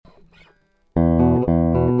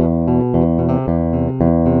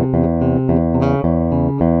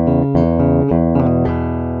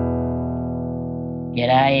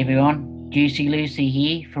everyone, Juicy Lucy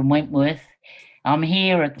here from Wentworth. I'm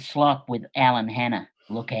here at the slot with Al and Hannah.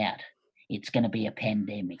 Look out, it's going to be a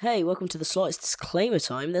pandemic. Hey, welcome to the slot. It's disclaimer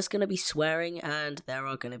time. There's going to be swearing and there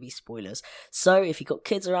are going to be spoilers. So if you've got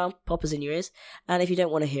kids around, pop us in your ears. And if you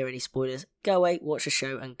don't want to hear any spoilers, go away, watch the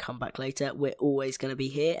show and come back later. We're always going to be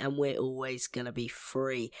here and we're always going to be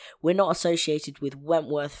free. We're not associated with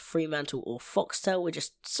Wentworth, Fremantle or Foxtel. We're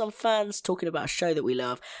just some fans talking about a show that we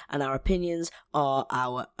love and our opinions are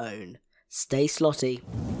our own. Stay slotty.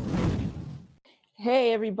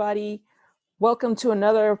 Hey everybody. Welcome to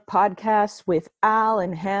another podcast with Al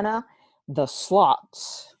and Hannah, The Slot.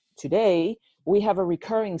 Today, we have a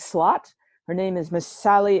recurring slot. Her name is Miss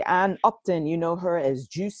Sally Ann Upton. You know her as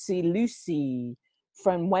Juicy Lucy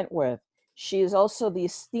from Wentworth. She is also the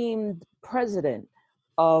esteemed president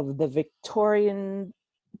of the Victorian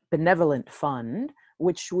Benevolent Fund,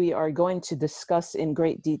 which we are going to discuss in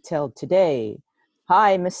great detail today.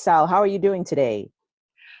 Hi, Miss Sal. How are you doing today?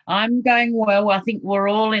 I'm going well. I think we're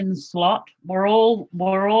all in the slot. We're all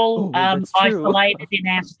isolated in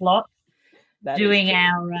our slot, doing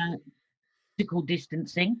our physical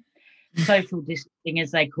distancing, social distancing as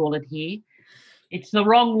they call it here. It's the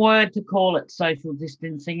wrong word to call it social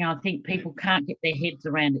distancing. I think people can't get their heads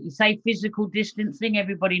around it. You say physical distancing,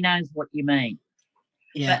 everybody knows what you mean.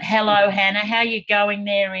 Yeah. But hello, Hannah. How are you going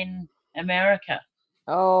there in America?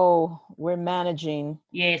 Oh, we're managing.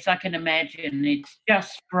 Yes, I can imagine. It's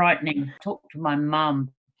just frightening. I talked to my mum,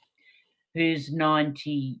 who's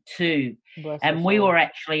 92, and we were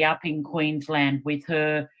actually up in Queensland with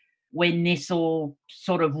her when this all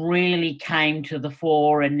sort of really came to the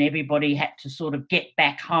fore and everybody had to sort of get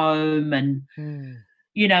back home and,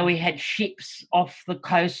 you know, we had ships off the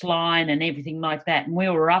coastline and everything like that. And we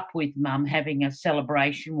were up with Mum having a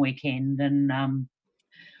celebration weekend and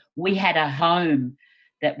we had a home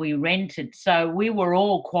that we rented. So we were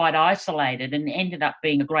all quite isolated and ended up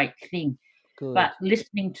being a great thing. Good. But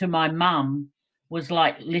listening to my mum was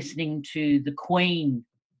like listening to the Queen.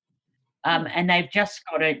 And they've just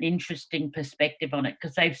got an interesting perspective on it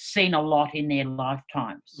because they've seen a lot in their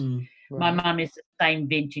lifetimes. Right. My mum is the same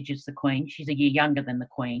vintage as the Queen. She's a year younger than the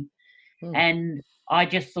Queen. And I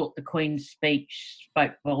just thought the Queen's speech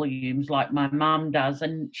spoke volumes like my mum does.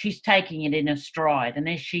 And she's taking it in a stride. And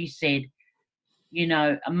as she said, you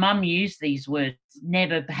know, Mum used these words,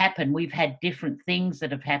 never happened. We've had different things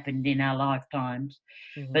that have happened in our lifetimes,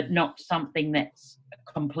 but not something that's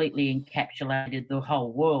completely encapsulated the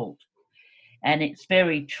whole world. And it's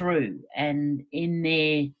very true. And in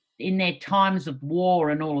their times of war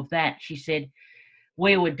and all of that, she said,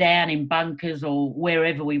 we were down in bunkers or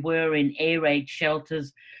wherever we were in air raid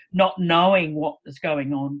shelters, not knowing what was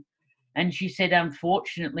going on. And she said,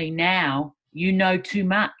 unfortunately now, you know too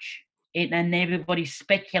much. And everybody's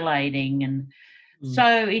speculating. And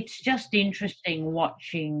so it's just interesting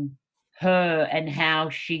watching her and how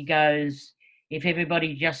she goes, if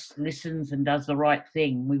everybody just listens and does the right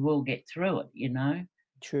thing, we will get through it, you know.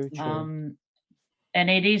 True. And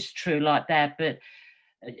it is true like that, but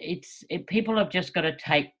people have just got to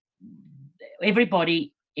take,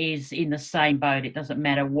 everybody is in the same boat. It doesn't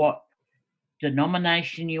matter what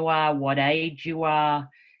denomination you are, what age you are.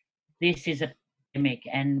 This is a pandemic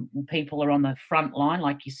and people are on the front line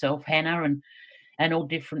like yourself, Hannah, and all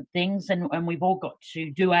different things. And we've all got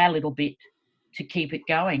to do our little bit to keep it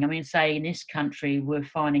going. I mean, say in this country, we're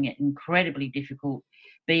finding it incredibly difficult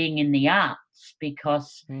being in the arts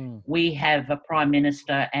because we have a prime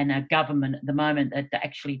minister and a government at the moment that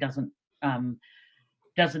actually doesn't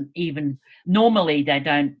even, normally they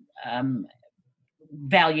don't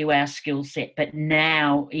value our skill set, but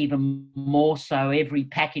now even more so, every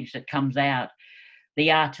package that comes out, the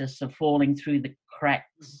artists are falling through the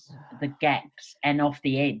cracks, the gaps and off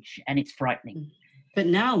the edge, and it's frightening. But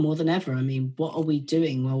now more than ever, I mean, what are we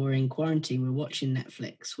doing while we're in quarantine? We're watching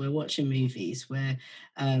Netflix, we're watching movies, we're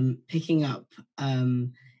picking up, our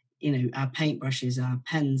paintbrushes, our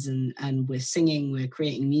pens, and we're singing, we're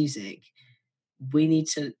creating music. We need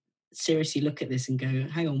to seriously look at this and go,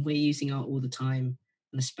 hang on, we're using art all the time,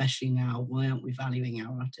 and especially now, why aren't we valuing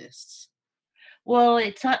our artists? Well,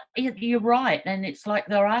 you're right, and it's like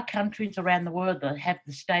there are countries around the world that have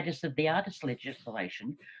the status of the artist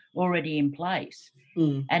legislation already in place.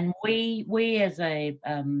 And we as a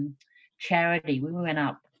charity, we went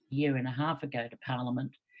up a year and a half ago to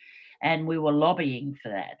Parliament, and we were lobbying for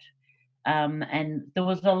that. And there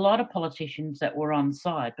was a lot of politicians that were on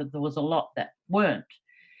side, but there was a lot that weren't.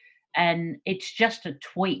 And it's just a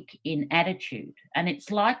tweak in attitude. And it's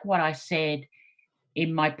like what I said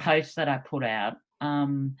in my post that I put out,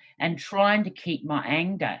 and trying to keep my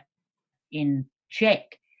anger in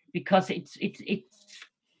check, because it's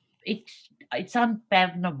it's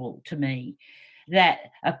unfathomable to me that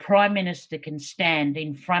a prime minister can stand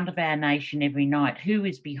in front of our nation every night. Who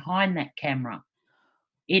is behind that camera?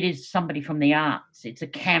 It is somebody from the arts. It's a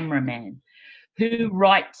cameraman who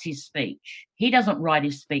writes his speech. He doesn't write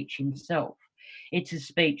his speech himself. It's a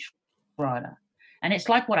speech writer. And it's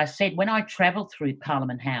like what I said, when I travel through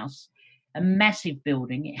Parliament House, a massive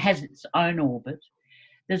building, it has its own orbit.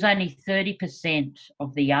 There's only 30%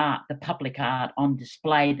 of the art, the public art, on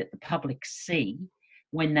display that the public see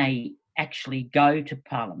when they actually go to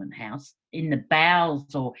Parliament House. In the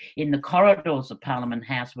bowels or in the corridors of Parliament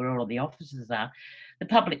House where all of the offices are, the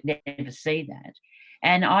public never see that.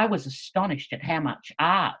 And I was astonished at how much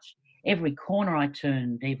art, every corner I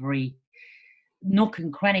turned, every nook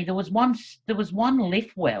and cranny. There was one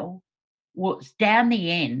lift well was down the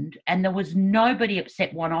end, and there was nobody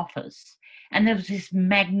except one office. And there was this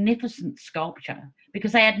magnificent sculpture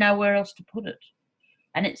because they had nowhere else to put it.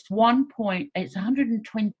 And it's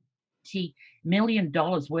 $120 million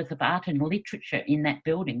worth of art and literature in that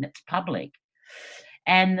building that's public.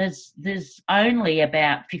 And there's only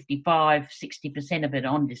about 55-60% of it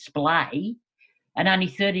on display, and only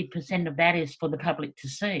 30% of that is for the public to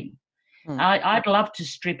see. I'd love to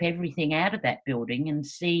strip everything out of that building and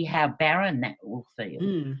see how barren that will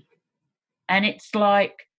feel. And it's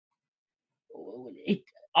like,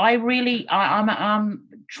 I'm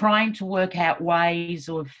trying to work out ways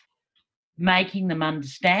of making them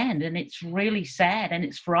understand, and it's really sad and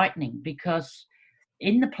it's frightening, because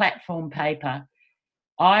in the platform paper,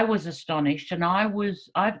 I was astonished, and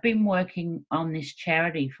I've been working on this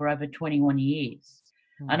charity for over 21 years,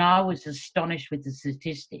 and I was astonished with the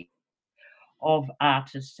statistics of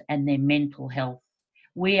artists and their mental health.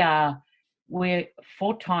 We're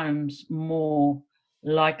 4 times more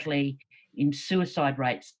likely in suicide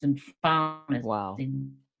rates than farmers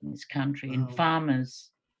in this country, and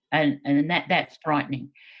farmers, and that's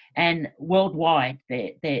frightening. And worldwide,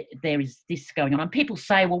 there is this going on. And people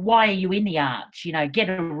say, well, why are you in the arts? Get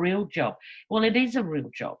a real job. Well, it is a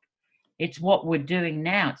real job. It's what we're doing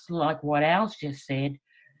now. It's like what Al's just said.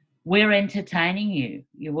 We're entertaining you.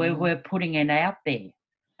 We're putting it out there.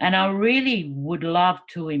 And I really would love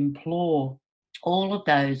to implore all of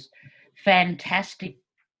those fantastic,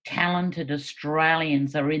 talented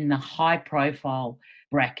Australians that are in the high-profile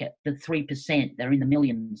bracket, the 3%, they're in the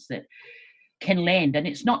millions, that can lend. And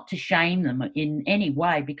it's not to shame them in any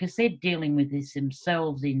way, because they're dealing with this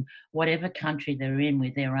themselves in whatever country they're in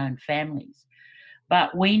with their own families.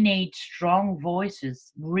 But we need strong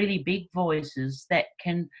voices, really big voices, that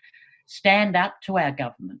can stand up to our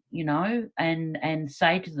government, and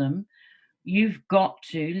say to them, you've got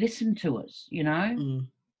to listen to us,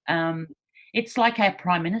 It's like our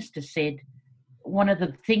Prime Minister said, one of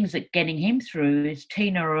the things that getting him through is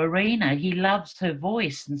Tina Arena. He loves her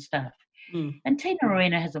voice and stuff. And Tina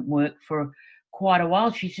Arena hasn't worked for quite a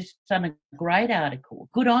while. She's just done a great article.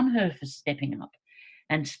 Good on her for stepping up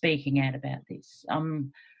and speaking out about this.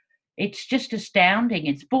 It's just astounding.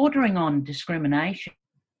 It's bordering on discrimination.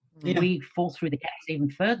 Yeah. We fall through the gaps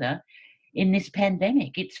even further in this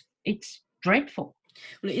pandemic. It's dreadful.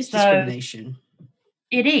 Well, it is discrimination.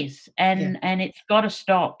 It is, and it's got to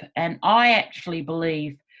stop. And I actually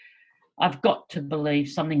believe, I've got to believe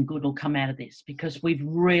something good will come out of this, because we've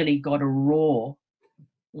really got to roar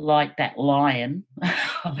like that lion.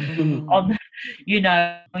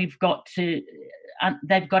 We've got to,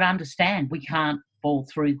 they've got to understand we can't fall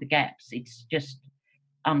through the gaps. It's just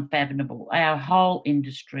unfathomable. Our whole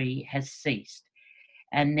industry has ceased.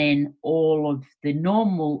 And then all of the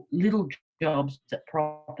normal little jobs that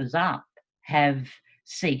prop us up have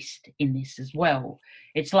ceased in this as well.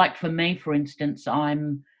 It's like, for me, for instance,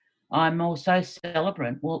 I'm also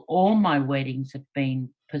celebrant. Well, all my weddings have been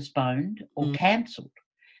postponed or cancelled.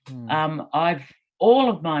 All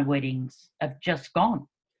of my weddings have just gone.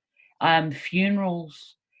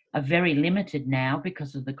 Funerals are very limited now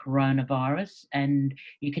because of the coronavirus, and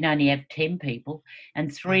you can only have 10 people,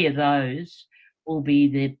 and 3 of those will be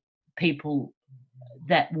the people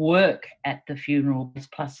that work at the funeral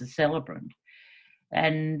plus the celebrant.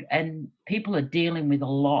 And people are dealing with a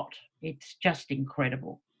lot. It's just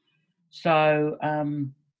incredible. So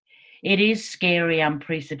it is scary,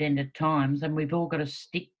 unprecedented times, and we've all got to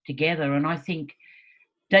stick together. And I think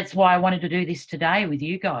that's why I wanted to do this today with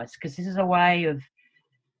you guys, because this is a way of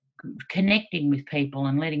connecting with people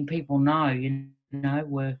and letting people know,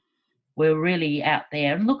 we're really out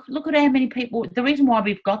there. And look at how many people. The reason why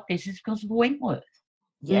we've got this is because of Wentworth.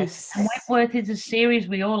 Yes. And Wentworth is a series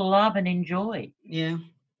we all love and enjoy. Yeah.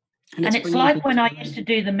 And it's like when I used to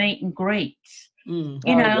do the meet and greets, You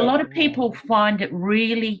know, a lot of people find it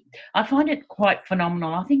really, I find it quite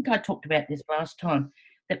phenomenal. I think I talked about this last time,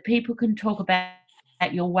 that people can talk about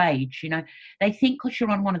your wage. You know, they think because you're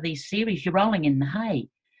on one of these series, you're rolling in the hay.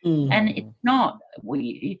 And it's not.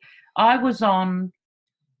 I was on,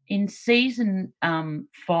 in season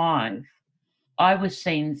 5, I was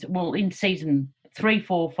seen, well, in season 3,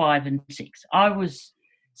 4, 5, and 6, I was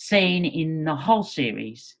seen in the whole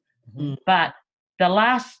series. But the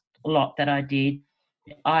last lot that I did,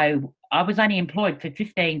 I was only employed for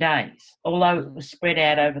 15 days, although it was spread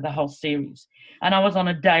out over the whole series, and I was on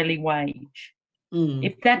a daily wage.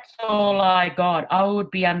 If that's all I got, I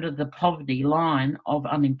would be under the poverty line of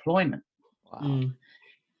unemployment. Wow.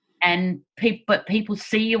 And people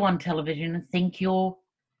see you on television and think you're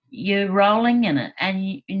rolling in it,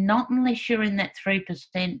 and not unless you're in that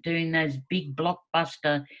 3% doing those big blockbuster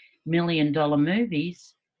 $1 million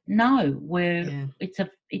movies. No, it's a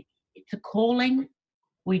calling.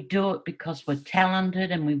 We do it because we're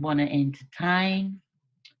talented and we want to entertain.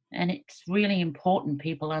 And it's really important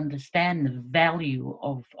people understand the value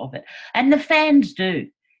of it. And the fans do.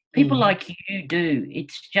 People like you do.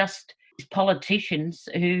 It's just politicians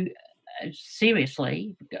who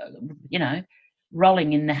seriously, you know,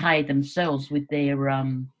 rolling in the hay themselves with their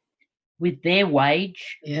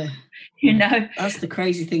wage. Yeah. You know. That's the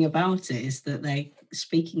crazy thing about it, is that they're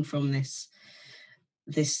speaking from this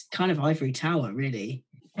kind of ivory tower, really.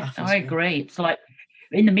 I agree. It's like,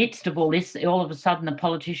 in the midst of all this, all of a sudden the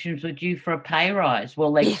politicians were due for a pay rise.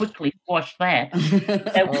 Well, they quickly squashed that.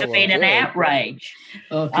 That would have been an outrage.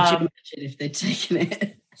 Oh, could you imagine if they'd taken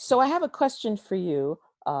it? So I have a question for you,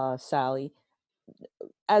 Sally.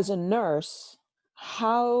 As a nurse,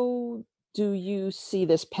 how do you see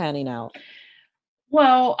this panning out?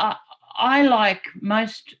 Well, I, like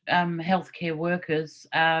most healthcare workers,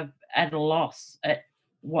 at a loss at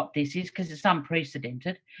what this is, because it's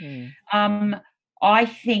unprecedented. I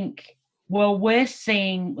think, well, we're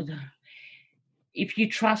seeing, if you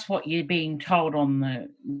trust what you're being told on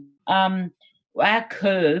the, our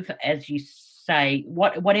curve, as you say,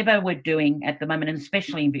 whatever we're doing at the moment, and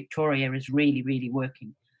especially in Victoria, is really, really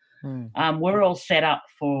working. We're all set up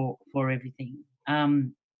for everything.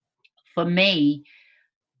 For me,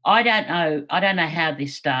 I don't know how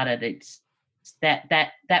this started. It's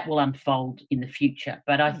that will unfold in the future.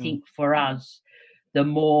 But I think for us, the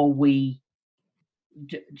more we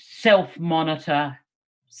self-monitor,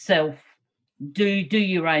 do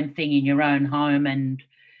your own thing in your own home and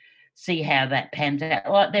see how that pans out.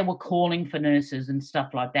 Like, they were calling for nurses and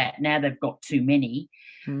stuff like that. Now they've got too many.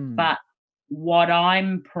 But what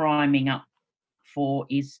I'm priming up for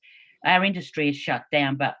is, our industry is shut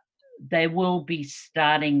down, but they will be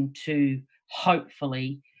starting to,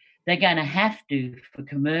 hopefully, they're going to have to, for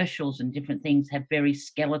commercials and different things, have very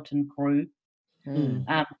skeleton crew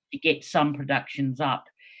to get some productions up.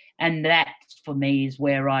 And that, for me, is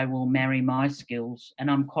where I will marry my skills. And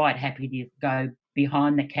I'm quite happy to go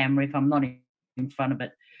behind the camera if I'm not in front of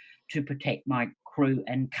it, to protect my crew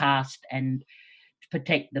and cast and to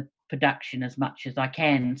protect the production as much as I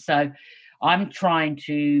can. So I'm trying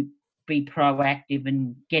to be proactive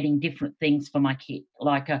and getting different things for my kit,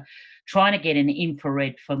 like trying to get an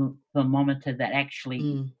infrared thermometer that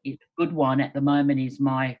actually is a good one at the moment, is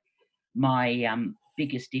my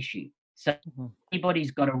biggest issue. So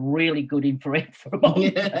anybody's got a really good infrared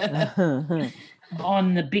thermometer.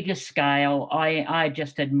 On the bigger scale, I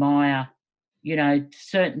just admire, you know,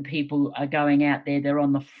 certain people are going out there, they're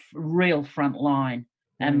on the real front line,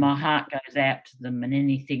 and my heart goes out to them, and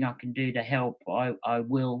anything I can do to help, I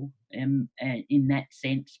will, in that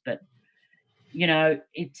sense. But, you know,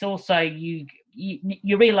 it's also, you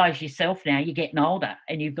realise yourself now, you're getting older,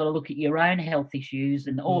 and you've got to look at your own health issues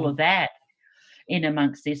and all of that in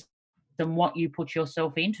amongst this, and what you put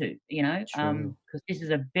yourself into, you know, because this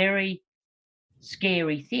is a very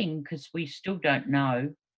scary thing, because we still don't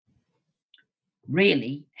know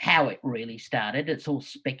really how it really started. It's all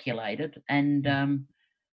speculated. And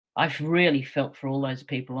I've really felt for all those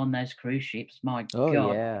people on those cruise ships. My God.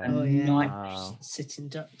 Wow. Sitting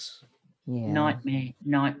ducks. Nightmare.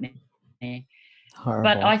 Horrible.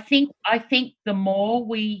 But I think the more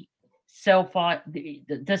we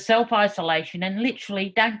the self-isolation, and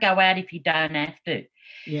literally don't go out if you don't have to,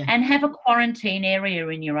 and have a quarantine area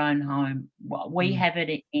in your own home. We have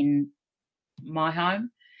it in my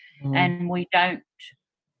home, and we don't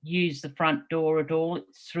use the front door at all.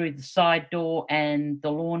 It's through the side door, and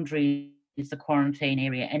the laundry is the quarantine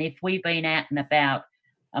area. And if we've been out and about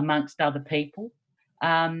amongst other people,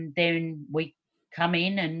 then we come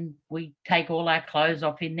in and we take all our clothes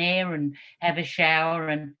off in there and have a shower,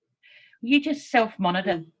 and you just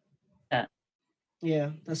self-monitor.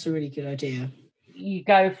 Yeah, that's a really good idea. You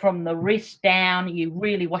go from the wrist down, you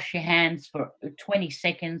really wash your hands for 20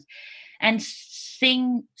 seconds and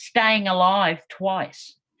sing Staying Alive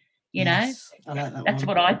twice. You know, I like that that's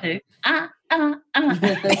one. what I do. I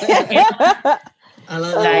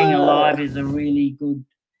like Staying Alive is a really good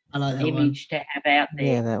image to have out there.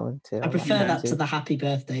 Yeah, that one too. I prefer that to the Happy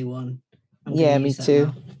Birthday one. Yeah, me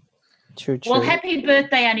too. True. Well, Happy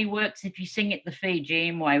Birthday only works if you sing it the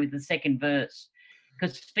Fijian way with the second verse,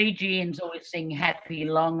 because Fijians always sing happy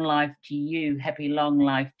long life to you, happy long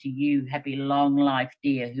life to you, happy long life,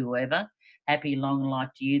 dear whoever, happy long life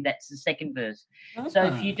to you. That's the second verse. So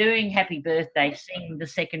if you're doing happy birthday, sing the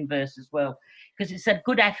second verse as well, because it's a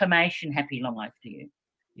good affirmation, happy long life to you.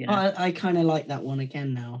 You know? I kind of like that one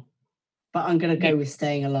again now, but I'm going to go with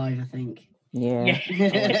Staying Alive, I think. Yeah. I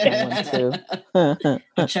like that one too.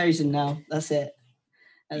 I've chosen now. That's it.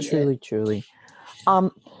 Truly.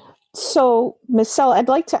 So, Miss Sell, I'd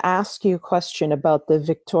like to ask you a question about the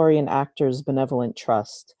Victorian Actors Benevolent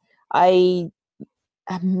Trust. I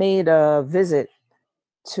have made a visit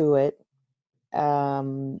to it,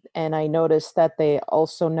 and I noticed that they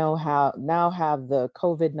also now have the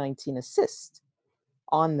COVID-19 assist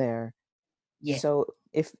on there. Yeah. So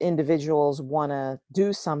if individuals want to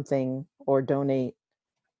do something or donate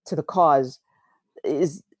to the cause,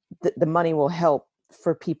 is the money will help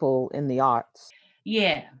for people in the arts.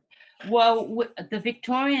 Yeah. Well, the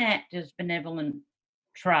Victorian Actors Benevolent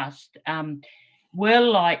Trust, we're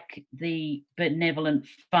like the Benevolent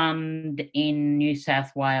Fund in New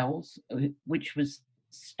South Wales, which was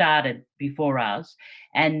started before us,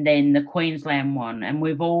 and then the Queensland one. And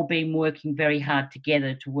we've all been working very hard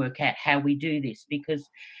together to work out how we do this, because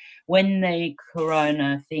when the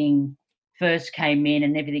corona thing first came in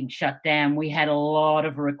and everything shut down, we had a lot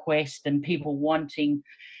of requests and people wanting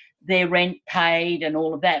their rent paid and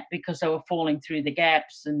all of that, because they were falling through the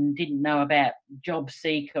gaps and didn't know about job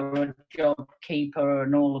seeker or job keeper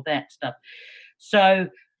and all of that stuff. So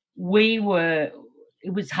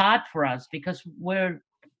it was hard for us because we're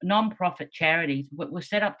non-profit charities. We're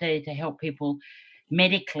set up there to help people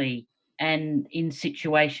medically and in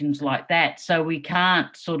situations like that. So we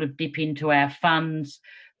can't sort of dip into our funds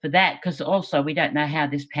for that, because also we don't know how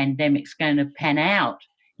this pandemic's going to pan out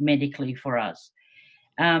medically for us.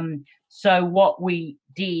 So what we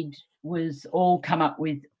did was all come up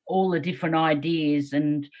with all the different ideas,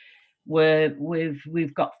 and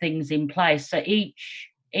we've got things in place. So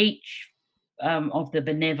each of the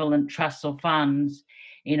benevolent trusts or funds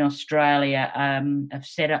in Australia have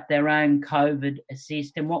set up their own COVID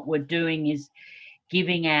assist, and what we're doing is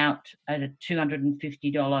giving out a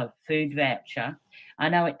 $250 food voucher. I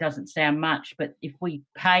know it doesn't sound much, but if we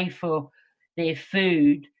pay for their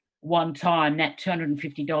food one time, that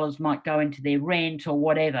 $250 might go into their rent or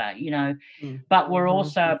whatever, you know. But we're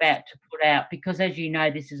also about to put out, because as you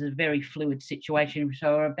know, this is a very fluid situation,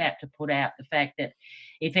 so we're about to put out the fact that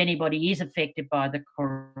if anybody is affected by the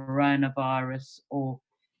coronavirus or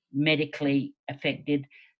medically affected,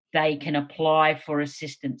 they can apply for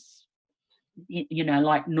assistance, you know,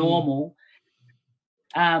 like normal.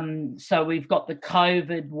 So we've got the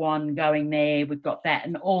COVID one going there, we've got that,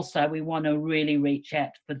 and also we want to really reach out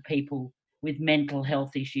for people with mental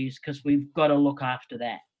health issues, because we've got to look after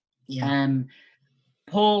that.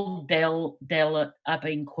 Paul Dell up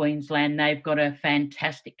in Queensland, they've got a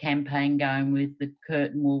fantastic campaign going with The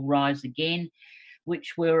Curtain Will Rise Again,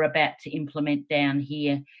 which we're about to implement down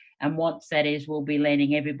here. And once that is, we'll be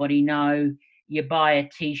letting everybody know. You buy a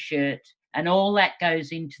T-shirt, and all that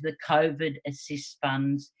goes into the COVID assist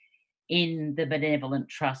funds in the benevolent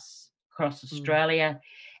trusts across Australia.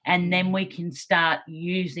 And then we can start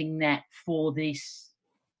using that for this.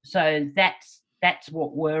 So that's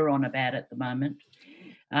what we're on about at the moment.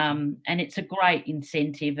 And it's a great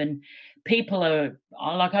incentive, and people are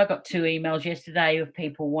like, I got 2 emails yesterday of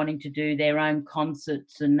people wanting to do their own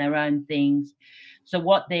concerts and their own things. So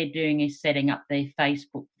what they're doing is setting up their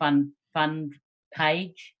Facebook fund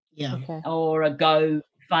page, or a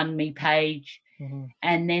GoFundMe page,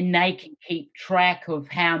 and then they can keep track of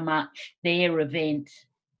how much their event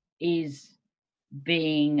is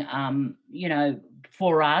being, you know,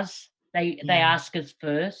 for us. They ask us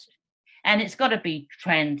first. And it's got to be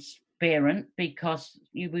transparent, because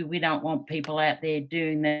we don't want people out there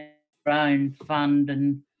doing their own fund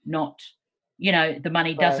and not, you know, the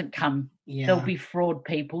money doesn't come. There'll be fraud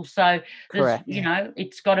people. So, you know,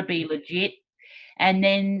 it's got to be legit. And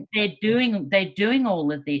then they're doing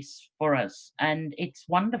all of this for us, and it's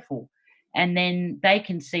wonderful. And then they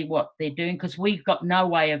can see what they're doing, because we've got no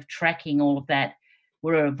way of tracking all of that.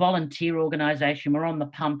 We're a volunteer organisation. We're on the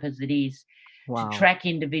pump as it is. Wow. to track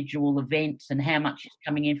individual events and how much is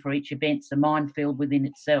coming in for each event. It's a minefield within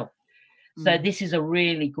itself. So this is a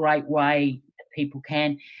really great way that people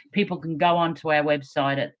can go onto our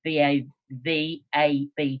website at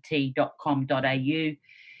vabt.com.au,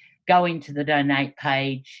 go into the donate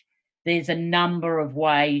page. There's a number of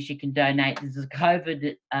ways you can donate. There's a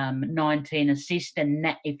COVID-19 assist, and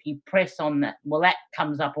that, if you press on that, well, that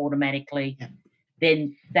comes up automatically. Yeah.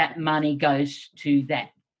 Then that money goes to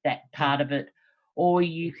that part of it. Or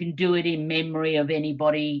you can do it in memory of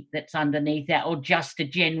anybody that's underneath that, or just a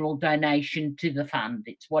general donation to the fund.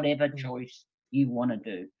 It's whatever choice you want to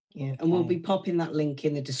do. Yeah, and we'll be popping that link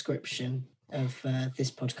in the description of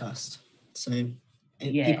this podcast, so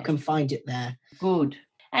people can find it there. Good.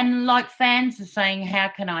 And like fans are saying, how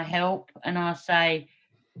can I help? And I say,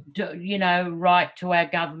 write to our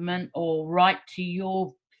government or write to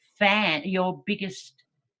your biggest,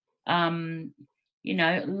 a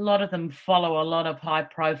lot of them follow a lot of high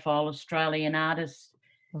profile Australian artists.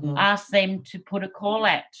 Mhm. Ask them to put a call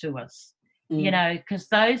out to us, because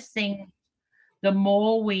those things, the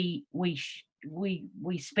more we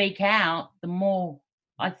speak out, the more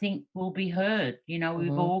I think we'll be heard.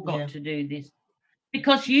 We've all got to do this.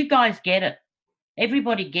 Because you guys get it.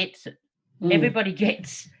 Everybody gets it. Everybody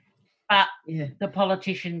gets, but the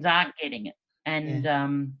politicians aren't getting it.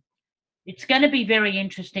 And it's going to be very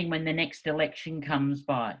interesting when the next election comes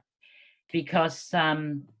by, because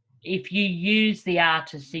if you use the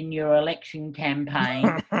artists in your election campaign,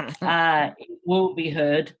 it will be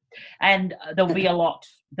heard. And there'll be a lot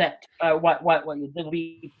that there'll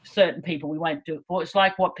be certain people we won't do it for. It's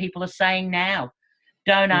like what people are saying now.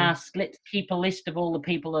 Don't ask, let's keep a list of all the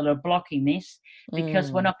people that are blocking this,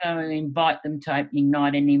 because we're not going to invite them to opening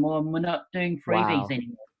night anymore, and we're not doing freebies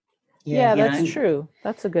anymore. Yeah, that's true.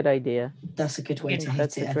 That's a good idea. That's a good way to hit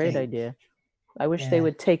That's it. a great idea. I wish they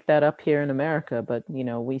would take that up here in America, but,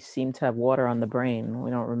 we seem to have water on the brain. We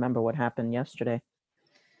don't remember what happened yesterday.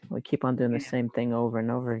 We keep on doing the same thing over and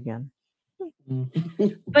over again.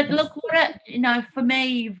 But look, for me,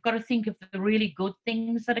 you've got to think of the really good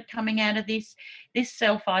things that are coming out of this. This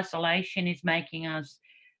self-isolation is making us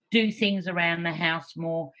do things around the house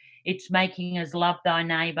more. It's making us love thy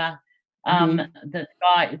neighbour.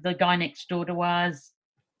 The guy next door to us,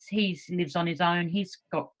 he lives on his own. He's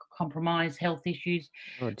got compromised health issues.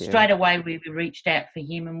 Straight away, we reached out for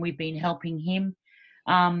him, and we've been helping him.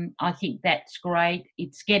 I think that's great.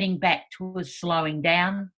 It's getting back to us slowing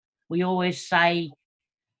down. We always say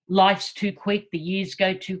life's too quick, the years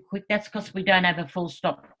go too quick. That's because we don't have a full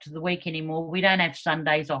stop to the week anymore. We don't have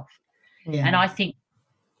Sundays off. Yeah. And I think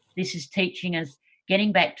this is teaching us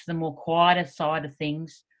getting back to the more quieter side of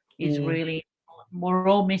things is really, we're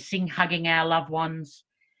all missing hugging our loved ones.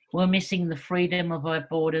 We're missing the freedom of our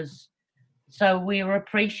borders. So we're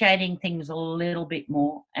appreciating things a little bit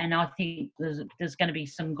more. And I think there's going to be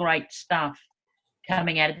some great stuff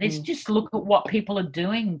coming out of this. Just look at what people are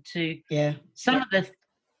doing to some of the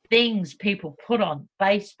things people put on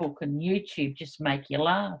Facebook and YouTube just make you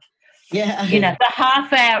laugh. Yeah. The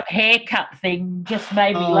half-hour haircut thing just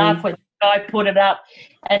made me laugh when the guy put it up,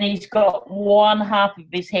 and he's got one half of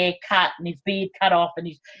his hair cut and his beard cut off, and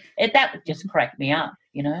that would just crack me up,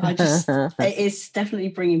 It's definitely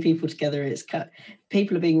bringing people together.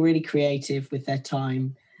 People are being really creative with their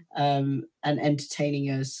time and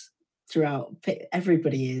entertaining us throughout.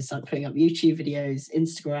 Everybody is like putting up YouTube videos,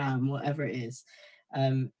 Instagram, whatever it is.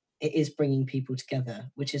 It is bringing people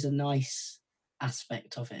together, which is a nice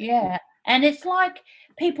aspect of it. Yeah. And it's like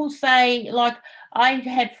people say, like I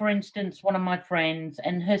had, for instance, one of my friends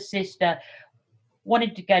and her sister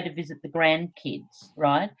wanted to go to visit the grandkids,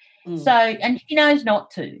 right? So, and she knows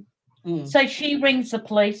not to. So she rings the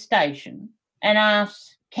police station and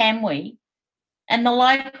asks, can we? And the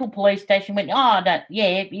local police station went,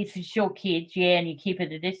 if it's your kids, and you keep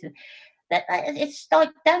it a distance. It's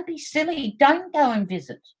like, don't be silly. Don't go and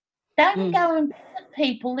visit. Don't go and visit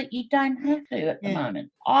people that you don't have to at the moment.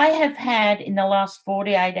 I have had, in the last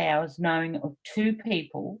 48 hours, knowing of 2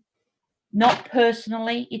 people, not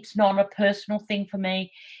personally, it's not a personal thing for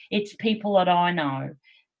me. It's people that I know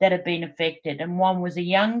that have been affected. And one was a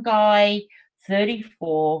young guy,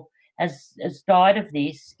 34, has died of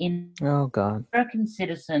this in American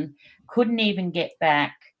citizen, couldn't even get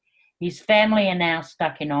back. His family are now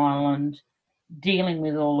stuck in Ireland dealing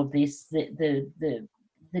with all of this.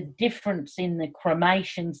 The difference in the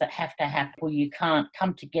cremations that have to happen, you can't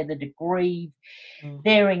come together to grieve.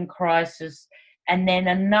 They're in crisis. And then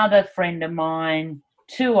another friend of mine,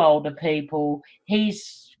 2 older people,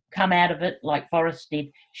 he's come out of it like Boris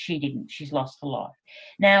did. She didn't. She's lost her life.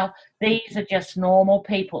 Now, these are just normal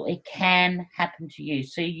people. It can happen to you.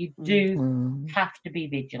 So you do have to be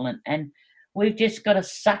vigilant. And we've just got to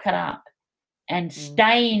suck it up and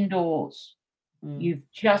stay indoors. You've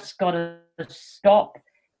just got to stop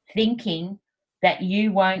thinking that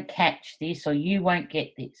you won't catch this or you won't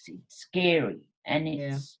get this. It's scary, and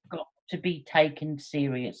it's got to be taken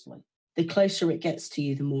seriously. The closer it gets to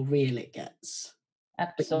you, the more real it gets.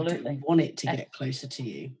 Absolutely. But you don't want it to get closer to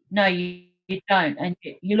you. No, you don't. And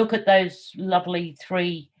you look at those lovely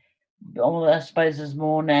three, well, I suppose there's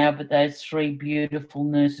more now, but those three beautiful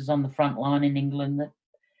nurses on the front line in England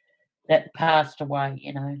that passed away,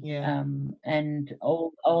 you know, and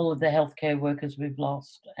all of the healthcare workers we've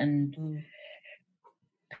lost, and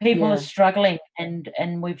people are struggling,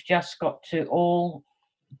 and we've just got to all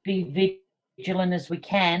be vigilant as we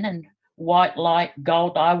can, and white light,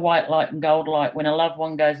 gold. I white light and gold light. When a loved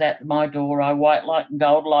one goes out my door, I white light and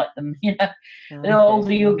gold light them, you know, all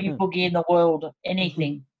the oogie boogie in the world,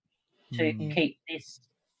 anything to keep this,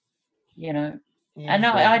 you know. And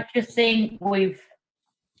I just think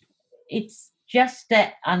it's just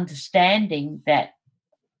that understanding that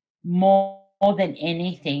more than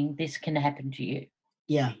anything, this can happen to you.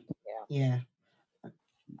 Yeah. And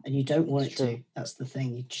you don't want it to. That's the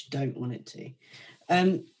thing. You just don't want it to.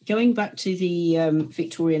 Going back to the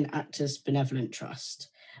Victorian Actors Benevolent Trust,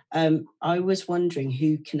 I was wondering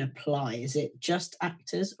who can apply. Is it just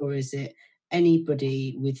actors, or is it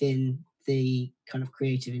anybody within the kind of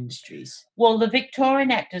creative industries? Well, the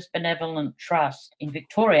Victorian Actors Benevolent Trust in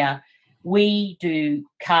Victoria, we do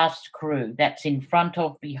cast crew. That's in front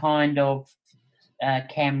of, behind of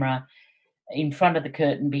camera, in front of the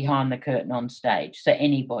curtain, behind the curtain, on stage. So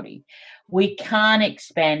anybody. We can't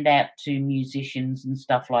expand out to musicians and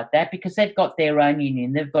stuff like that because they've got their own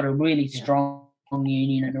union. They've got a really strong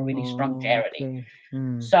union and a really strong charity.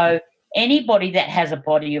 So anybody that has a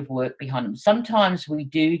body of work behind them. Sometimes we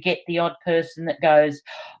do get the odd person that goes,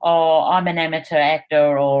 oh, I'm an amateur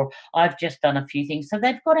actor, or I've just done a few things. So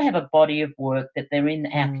they've got to have a body of work that they're in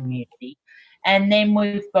our community. And then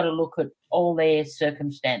we've got to look at all their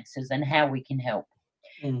circumstances and how we can help.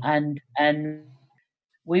 And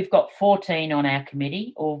we've got 14 on our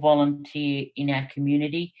committee, all volunteer in our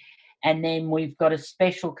community. And then we've got a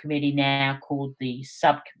special committee now called the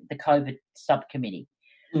COVID subcommittee.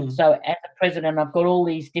 So as a president, I've got all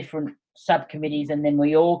these different subcommittees, and then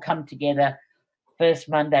we all come together first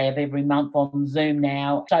Monday of every month on Zoom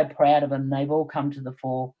now. So proud of them. They've all come to the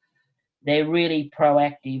fore. They're really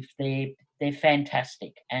proactive. They're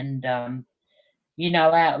fantastic. And, you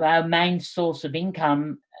know, our main source of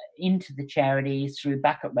income into the charity is through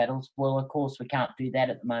bucket rattles. Well, of course, we can't do that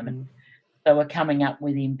at the moment. So we're coming up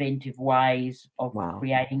with inventive ways of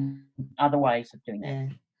creating other ways of doing that.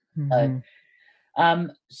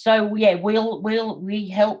 We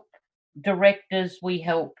help directors, we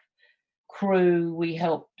help crew, we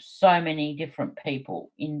help so many different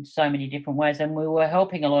people in so many different ways, and we were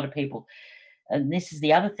helping a lot of people. And this is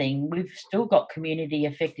the other thing, we've still got community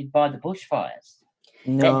affected by the bushfires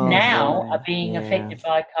that now are being affected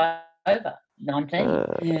by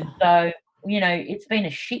COVID-19. So, you know, it's been a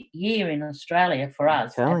shit year in Australia for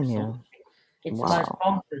us. It's the most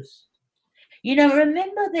bonkers. You know,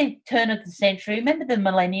 remember the turn of the century? Remember the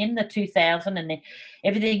millennium, the 2000, and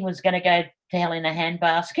everything was going to go to hell in a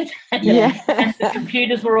handbasket, and the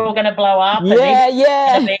computers were all going to blow up.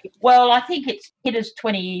 Well, I think it's hit us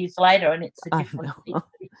 20 years later, and it's a different,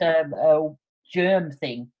 it's a germ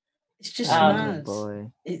thing. It's just mad.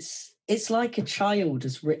 It's like a child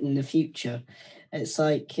has written the future. It's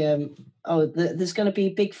like, there's going to be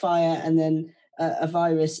a big fire, and then a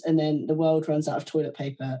virus, and then the world runs out of toilet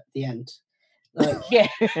paper at the end. Like,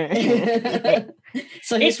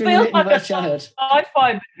 so it feels like a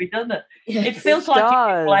sci-fi movie, doesn't it? It feels like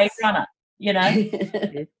you're in Blade Runner, you know.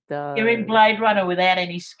 It does. You're in Blade Runner without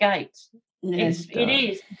any skates. It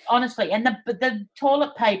is, honestly. And the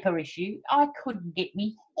toilet paper issue, I couldn't get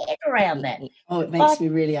my head around that. Oh, it makes me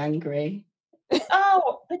really angry.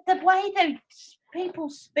 Oh, but the way that people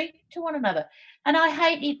speak to one another, and I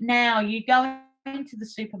hate it now. You go into the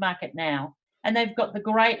supermarket now, and they've got the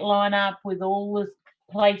great lineup with all the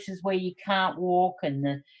places where you can't walk and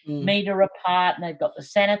the metre apart, and they've got the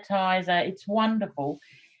sanitizer. It's wonderful.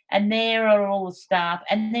 And there are all the staff.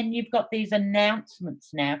 And then you've got these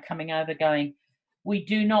announcements now coming over going, we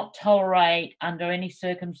do not tolerate under any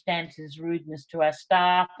circumstances rudeness to our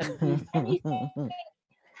staff. And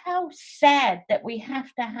how sad that we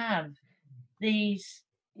have to have these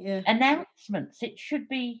announcements. It should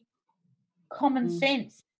be common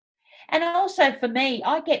sense. And also for me,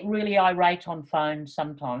 I get really irate on phones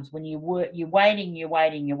sometimes when you're waiting,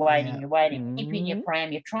 keep in your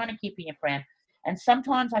pram, you're trying to keep in your pram. And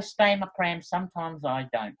sometimes I stay in my pram, sometimes I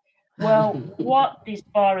don't. Well, what this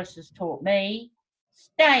virus has taught me,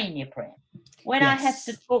 stay in your pram. When I have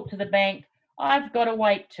to talk to the bank, I've got to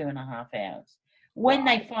wait 2.5 hours. When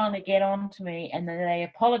they finally get on to me and then they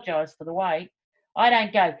apologise for the wait, I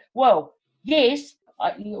don't go, well, yes,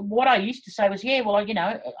 what I used to say was, yeah, well, you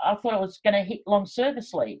know, I thought I was going to hit long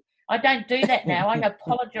service leave. I don't do that now. I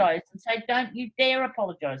apologise and say, don't you dare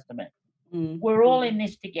apologise to me. We're all in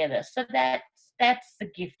this together. So that's the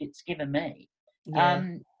gift it's given me. Yeah.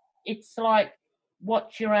 It's like,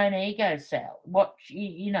 watch your own ego, Sal.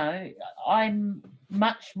 You know, I'm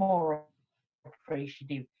much more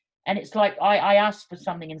appreciative. And it's like I asked for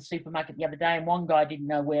something in the supermarket the other day, and one guy didn't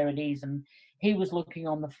know where it is, and he was looking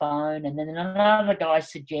on the phone, and then another guy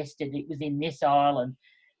suggested it was in this aisle,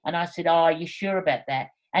 and I said, oh, are you sure about that?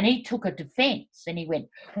 And he took a defence, and he went,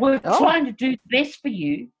 we're trying to do the best for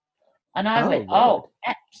you. And I went, Lord. oh,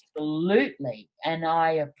 absolutely, and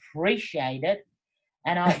I appreciate it.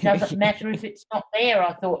 And it doesn't matter if it's not there.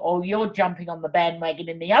 I thought, oh, you're jumping on the bandwagon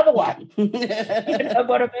in the other way. You know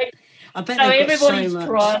what I mean? I bet so they've got everybody's so much,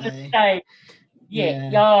 trying though. to say,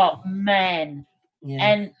 oh man. Yeah.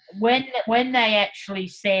 And when they actually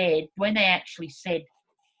said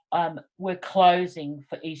we're closing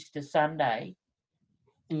for Easter Sunday,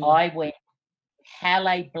 I went,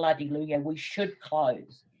 hallelujah, we should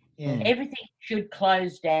close. Yeah. Everything should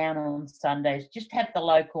close down on Sundays. Just have the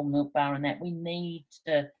local milk bar and that. We need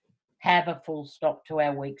to have a full stop to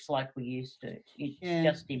our weeks like we used to. It's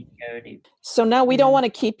just imperative. So now we don't want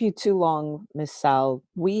to keep you too long, Miss Sal.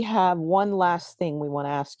 We have one last thing we want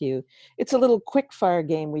to ask you. It's a little quick fire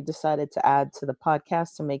game we decided to add to the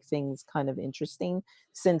podcast to make things kind of interesting,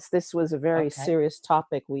 since this was a very serious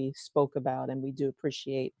topic we spoke about, and we do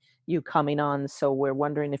appreciate you coming on. So we're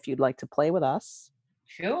wondering if you'd like to play with us.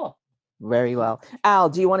 Sure. Very well. Al,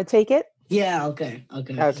 do you want to take it? Yeah, I'll go. Okay,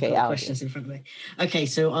 I've got questions in front of me. Okay,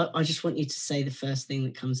 so I just want you to say the first thing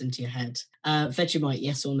that comes into your head. Vegemite,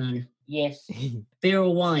 yes or no? Yes. Beer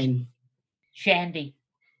or wine? Shandy.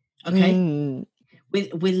 Okay.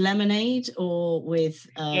 With lemonade or with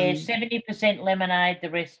 70% lemonade, the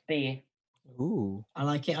rest beer. Ooh. I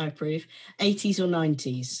like it, I approve. 80s or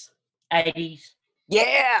 90s? 80s.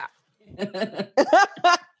 Yeah.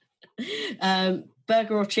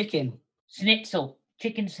 Burger or chicken? Schnitzel.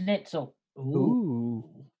 Chicken schnitzel. Ooh.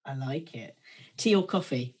 I like it. Tea or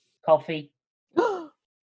coffee? Coffee. How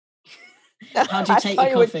do you take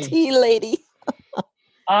your coffee? Tea lady.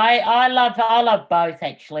 I love both,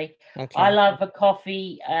 actually. Okay. I love a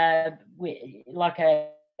coffee with like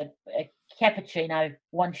a cappuccino,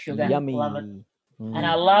 1 sugar. Yummy. Love it. And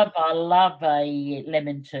I love a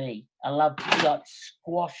lemon tea. I love like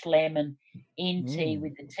squash lemon in tea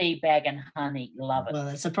with the tea bag and honey. Love it. Well,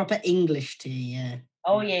 it's a proper English tea, yeah.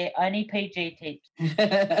 Oh yeah, only PG tips.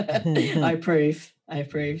 I approve.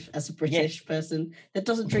 As a British person that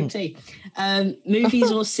doesn't drink tea.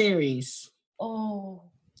 Movies or series? Oh.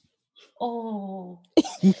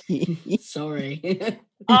 Sorry.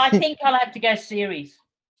 I think I'll have to go series.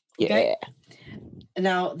 Okay.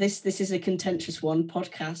 Now, this is a contentious one.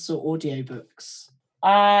 Podcasts or audiobooks?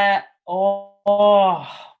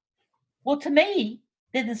 Well, to me,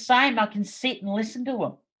 they're the same. I can sit and listen to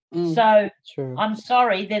them. So true. I'm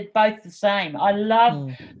sorry, they're both the same. I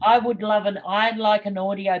like an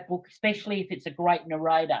audio book, especially if it's a great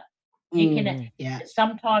narrator. You can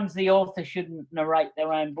sometimes the author shouldn't narrate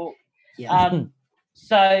their own book. Yeah.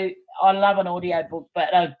 So I love an audio book,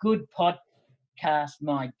 but a good podcast,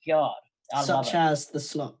 my God. Such as The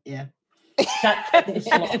Slot, yeah. Such as The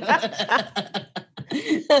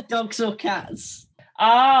Slot. Dogs or cats?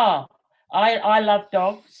 I love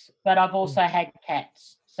dogs, but I've also had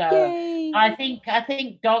cats. So yay. I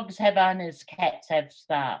think dogs have owners, cats have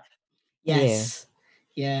staff. Yes.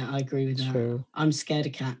 Yeah, I agree with that. True. I'm scared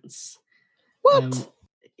of cats. What?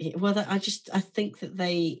 I think that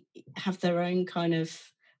they have their own kind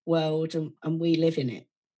of world and we live in it.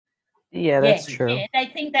 Yeah, that's true. Yeah, they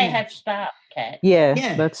think they have staff, cats.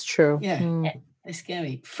 Yeah, that's true. Yeah, they scare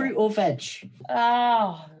me. Fruit or veg?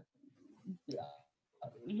 Oh,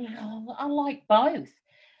 I like both.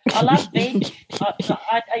 I love veg.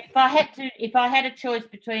 If I had a choice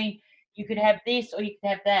between you could have this or you could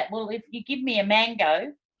have that. Well, if you give me a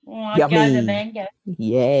mango, I'd go the mango.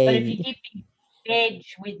 Yay. But if you give me veg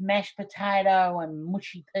with mashed potato and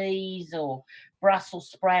mushy peas or Brussels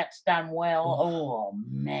sprouts done well, oh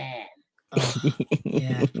man.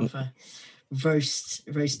 Yeah, roast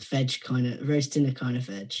dinner kind of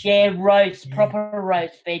veg. Yeah, proper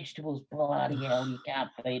roast vegetables. Bloody hell, you can't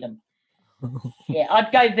beat them. Yeah,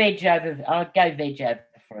 I'd go veg over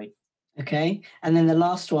fruit. Okay, and then the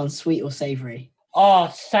last one, sweet or savoury?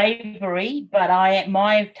 Oh, savoury, but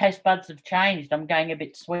my taste buds have changed. I'm going a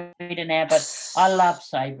bit sweeter now, but I love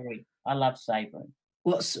savoury.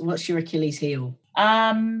 What's your Achilles heel?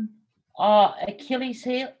 Achilles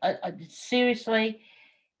heel. Seriously,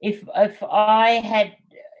 if I had,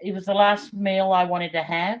 it was the last meal I wanted to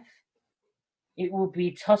have, it would be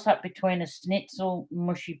a toss up between a schnitzel,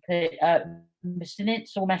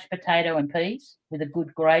 schnitzel, mashed potato and peas with a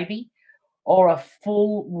good gravy, or a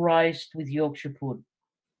full roast with Yorkshire pud.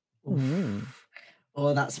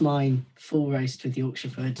 Oh, that's mine. Full roast with Yorkshire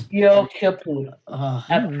pud. Yorkshire pud.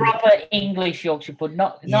 A proper English Yorkshire pud,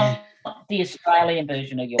 not the Australian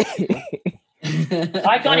version of Yorkshire pud.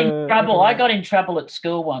 I got in trouble at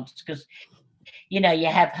school once because, you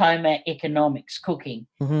have home economics cooking,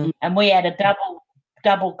 and we had a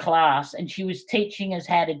double class, and she was teaching us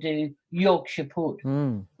how to do Yorkshire pud.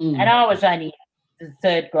 And I was only the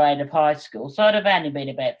third grade of high school, so I'd have only been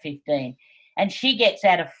about 15. And she gets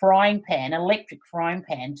out a electric frying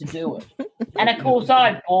pan to do it. And of course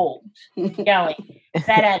I balked, going,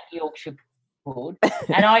 that ain't Yorkshire pud.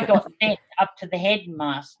 And I got sent up to the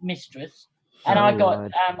headmistress, and I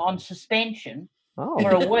got on suspension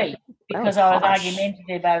for a week because I was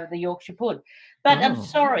argumentative over the Yorkshire pud. But I'm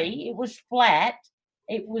sorry, it was flat.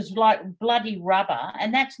 It was like bloody rubber,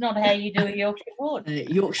 and that's not how you do a Yorkshire pud.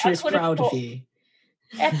 Yorkshire is proud of you.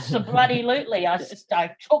 Absolutely. I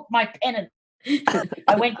took my pen and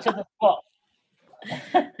I went to the spot.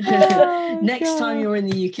 Next time you're in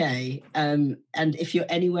the UK, and if you're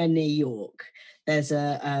anywhere near York, there's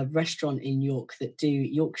a restaurant in York that do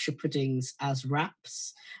Yorkshire puddings as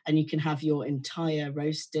wraps, and you can have your entire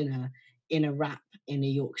roast dinner in a wrap in a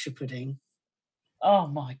Yorkshire pudding. Oh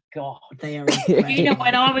my God. They are incredible.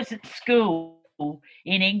 When I was at school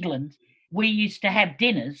in England, we used to have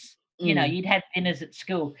dinners. You'd have dinners at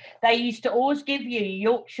school. They used to always give you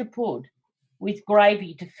Yorkshire pud with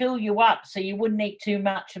gravy to fill you up so you wouldn't eat too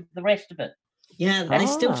much of the rest of it. Yeah, they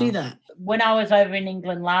still do that. When I was over in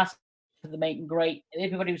England last for the meet and greet,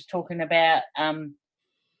 everybody was talking about pie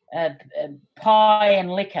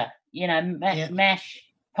and liquor, mash,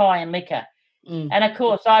 pie and liquor. And of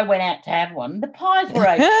course, I went out to have one. The pies were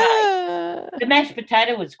okay. The mashed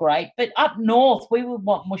potato was great, but up north we would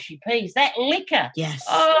want mushy peas. That liquor. Yes.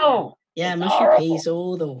 Oh. Yeah, mushy horrible. Peas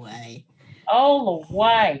all the way. All the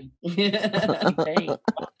way.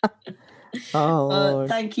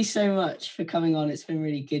 Thank you so much for coming on. It's been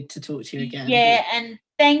really good to talk to you again. Yeah, and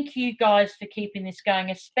thank you guys for keeping this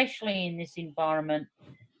going, especially in this environment.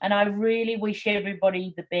 And I really wish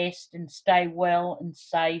everybody the best and stay well and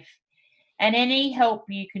safe. And any help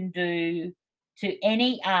you can do to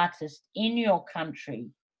any artist in your country,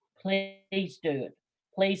 please do it.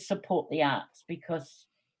 Please support the arts because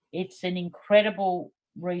it's an incredible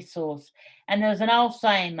resource. And there's an old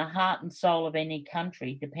saying, the heart and soul of any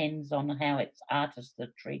country depends on how its artists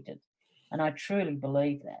are treated. And I truly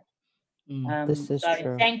believe that. This is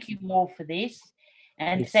true. Thank you all for this.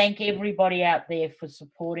 And thank everybody out there for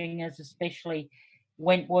supporting us, especially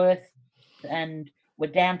Wentworth. And we're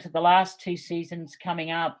down to the last 2 seasons coming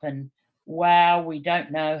up. And wow, we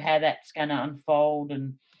don't know how that's going to unfold.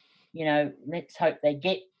 And let's hope they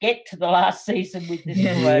get to the last season with this.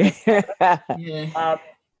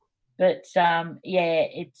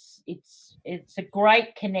 It's a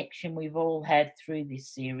great connection we've all had through this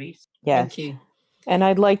series. Yeah. Thank you. And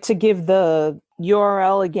I'd like to give the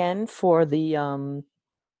URL again for the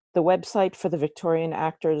website for the Victorian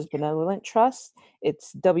Actors Benevolent Trust.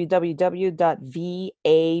 It's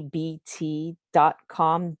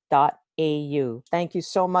www.vabt.com.au. Thank you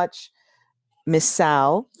so much, Miss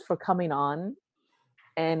Sal, for coming on.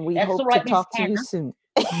 And we hope to talk to you soon.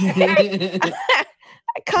 I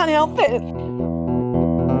can't help it.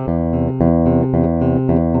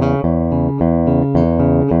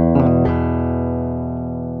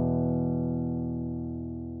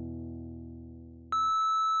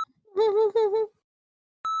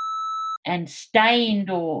 And stay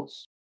indoors.